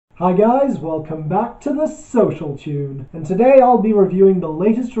Hi guys, welcome back to the Social Tune, and today I'll be reviewing the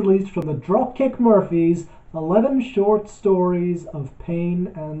latest release from the Dropkick Murphys, 11 short stories of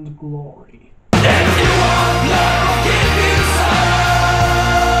pain and glory. If you want love, give you some.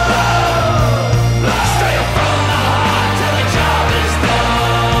 Straight from the heart till the job is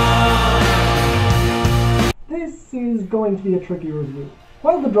done. This is going to be a tricky review.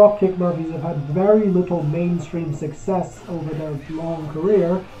 While the Dropkick Murphys have had very little mainstream success over their long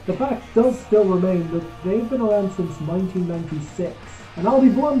career, the fact does still remain that they've been around since 1996. And I'll be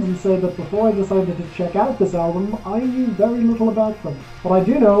blunt and say that before I decided to check out this album, I knew very little about them. What I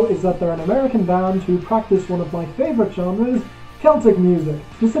do know is that they're an American band who practice one of my favourite genres, Celtic music,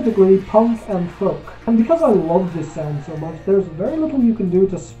 specifically punk and folk. And because I love this sound so much, there's very little you can do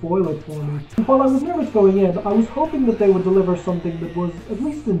to spoil it for me. And while I was nervous going in, I was hoping that they would deliver something that was at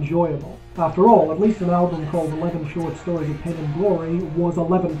least enjoyable. After all, at least an album called 11 Short Stories of Pain and Glory was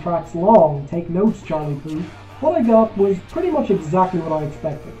 11 tracks long. Take notes, Charlie Puth. What I got was pretty much exactly what I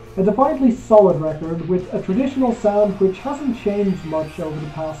expected. A defiantly solid record with a traditional sound which hasn't changed much over the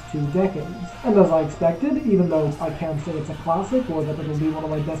past 2 decades. And as I expected, even though I can't say it's a classic or that it'll be one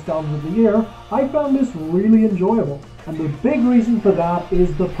of my best albums of the year, I found this really enjoyable. And the big reason for that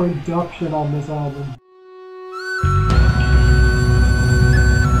is the production on this album.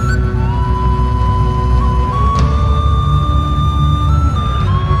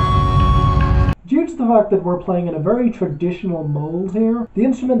 The fact that we're playing in a very traditional mold here, the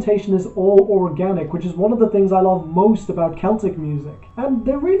instrumentation is all organic, which is one of the things I love most about Celtic music. And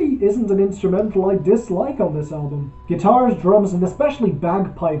there really isn't an instrumental I dislike on this album. Guitars, drums, and especially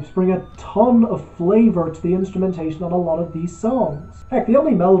bagpipes bring a ton of flavour to the instrumentation on a lot of these songs. Heck, the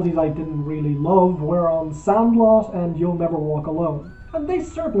only melodies I didn't really love were on Sandlot and You'll Never Walk Alone. And they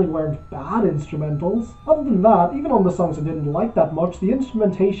certainly weren't bad instrumentals. Other than that, even on the songs I didn't like that much, the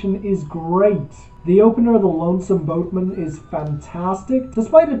instrumentation is great. The opener, the Lonesome Boatman, is fantastic,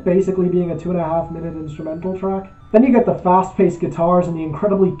 despite it basically being a 2.5-minute instrumental track. Then you get the fast-paced guitars and the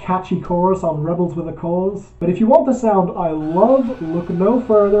incredibly catchy chorus on Rebels with a Cause. But if you want the sound I love, look no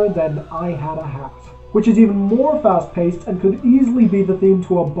further than I Had a Hat, which is even more fast-paced and could easily be the theme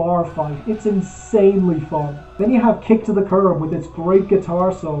to a bar fight. It's insanely fun. Then you have Kick to the Curb with its great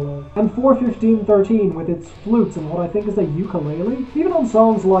guitar solo, and 4:15:13 with its flutes and what I think is a ukulele. Even on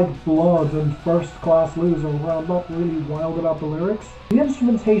songs like Blood and First Class Loser, where I'm not really wild about the lyrics, the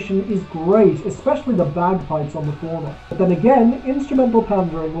instrumentation is great, especially the bagpipes on the former. But then again, instrumental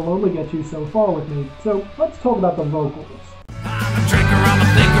pandering will only get you so far with me, so let's talk about the vocals. I'm a drinker, I'm a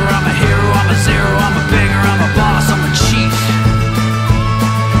thinker, I'm a hero, I'm a zero, I'm a beggar, I'm a boss, I'm a chief.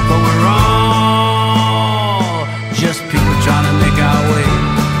 But we're all just people trying to make our way.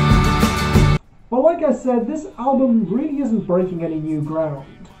 Well, like I said, this album really isn't breaking any new ground.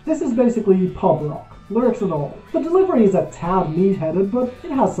 This is basically pub rock, lyrics and all. The delivery is a tad meat-headed, but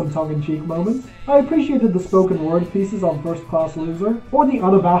it has some tongue-in-cheek moments. I appreciated the spoken word pieces on First Class Loser, or the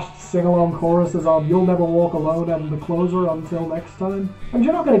unabashed sing-along choruses on You'll Never Walk Alone and the closer Until Next Time. And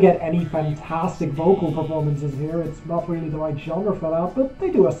you're not going to get any fantastic vocal performances here, it's not really the right genre for that, but they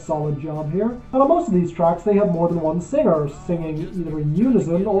do a solid job here. And on most of these tracks they have more than one singer, singing either in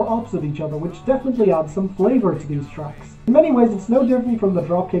unison or opposite each other, which definitely adds some flavour to these tracks. In many ways, it's no different from the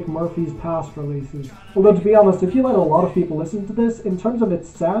Dropkick Murphys' past releases. Although, to be honest, if you let a lot of people listen to this, in terms of its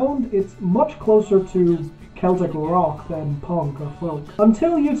sound, it's much closer to Celtic rock than punk or folk.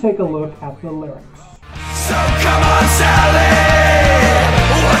 Until you take a look at the lyrics. So come on, Sally,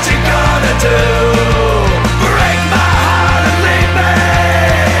 what you gonna do? Break my heart and leave me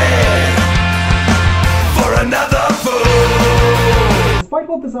for another fool. Despite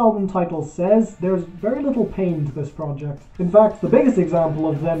what this album title says, there's very little pain to this project. In fact, the biggest example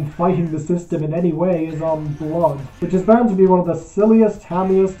of them fighting the system in any way is on Blood, which is found to be one of the silliest,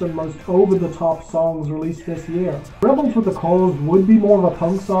 hammiest, and most over-the-top songs released this year. Rebels with a Cause would be more of a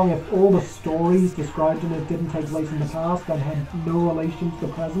punk song if all the stories described in it didn't take place in the past and had no relation to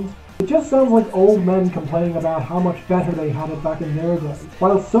the present. It just sounds like old men complaining about how much better they had it back in their day,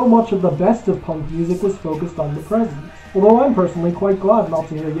 while so much of the best of punk music was focused on the present. Although I'm personally quite glad not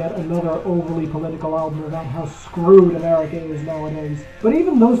to hear yet another overly political album about how screwed America is nowadays. But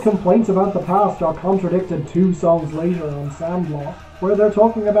even those complaints about the past are contradicted 2 songs later on Sandlot, where they're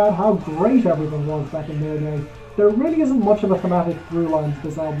talking about how great everything was back in their day. There really isn't much of a thematic through line to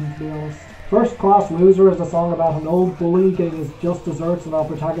this album, to be honest. First Class Loser is a song about an old bully getting his just desserts and our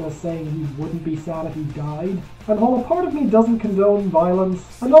protagonist saying he wouldn't be sad if he died. And while a part of me doesn't condone violence,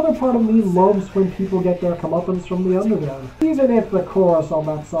 another part of me loves when people get their comeuppance from the underground, even if the chorus on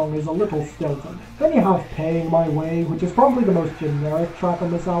that song is a little stilted. Then you have Paying My Way, which is probably the most generic track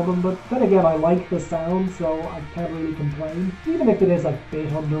on this album, but then again I like the sound, so I can't really complain, even if it is a bit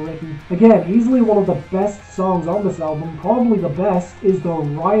underwritten. Again, easily one of the best songs on this album, probably the best, is the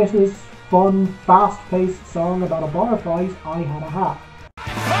riotous, fun, fast-paced song about a bar fight, I Had a Hat.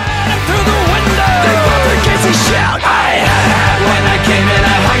 Through the window, they both their cases shout. I had a hat when I came in,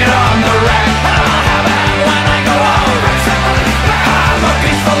 I hung it on the rack. And I'll have a hat when I go home. I'm a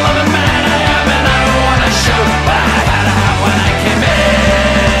peaceful loving man, I am, and I don't want to show. But I had a hat when I came in.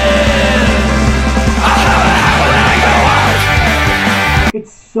 I'll have a hat when I go out.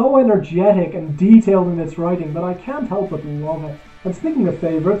 It's so energetic and detailed in its writing that I can't help but love it. And speaking of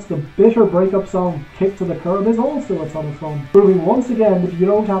favourites, the bitter breakup song Kick to the Curb is also a ton of fun, proving once again that you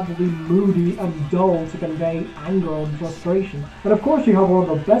don't have to be moody and dull to convey anger and frustration. And of course you have one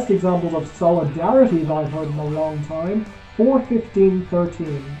of the best examples of solidarity that I've heard in a long time,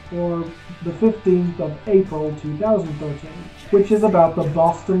 4/15/13, or the 15th of April 2013, which is about the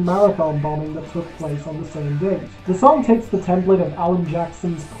Boston Marathon bombing that took place on the same date. The song takes the template of Alan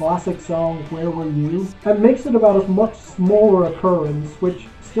Jackson's classic song Where Were You and makes it about a much smaller occurrence which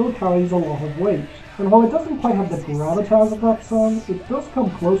still carries a lot of weight. And while it doesn't quite have the gravitas of that song, it does come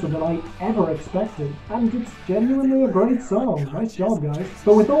closer than I ever expected, and it's genuinely a great song. Nice job, guys.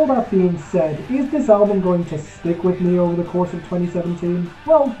 But with all that being said, is this album going to stick with me over the course of 2017?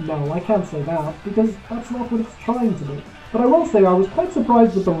 Well, no, I can't say that, because that's not what it's trying to do. But I will say I was quite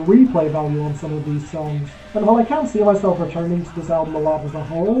surprised with the replay value on some of these songs, and while I can't see myself returning to this album a lot as a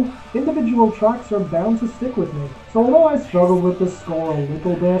whole, individual tracks are bound to stick with me. So although I struggled with this score a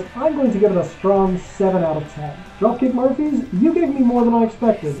little bit, I'm going to give it a strong 7 out of 10. Dropkick Murphys, you gave me more than I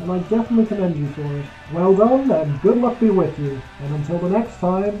expected, and I definitely commend you for it. Well done, and good luck be with you. And until the next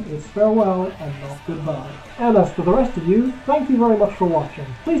time, it's farewell and not goodbye. And as for the rest of you, thank you very much for watching.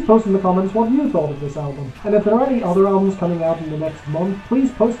 Please post in the comments what you thought of this album. And if there are any other albums coming out in the next month,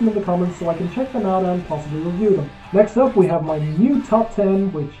 please post them in the comments so I can check them out and possibly review them. Next up, we have my new top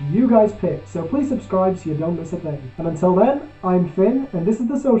 10, which you guys picked, so please subscribe so you don't miss a thing. And until then, I'm Finn, and this is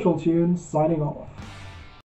The Social Tunes, signing off.